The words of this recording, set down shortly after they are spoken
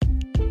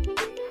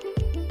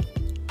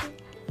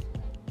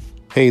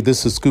Hey,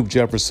 this is Scoop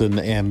Jefferson,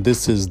 and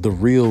this is the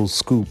Real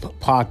Scoop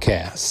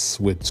Podcast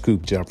with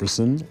Scoop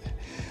Jefferson.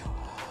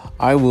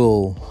 I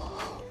will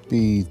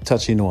be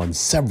touching on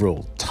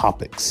several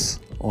topics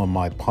on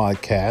my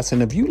podcast,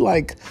 and if you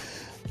like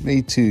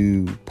me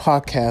to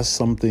podcast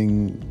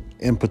something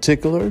in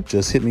particular,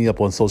 just hit me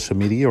up on social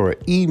media or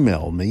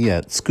email me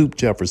at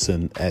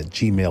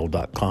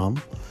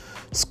scoopjefferson@gmail.com,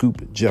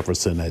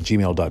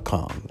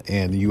 scoopjefferson@gmail.com,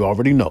 and you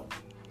already know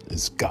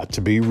it's got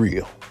to be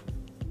real.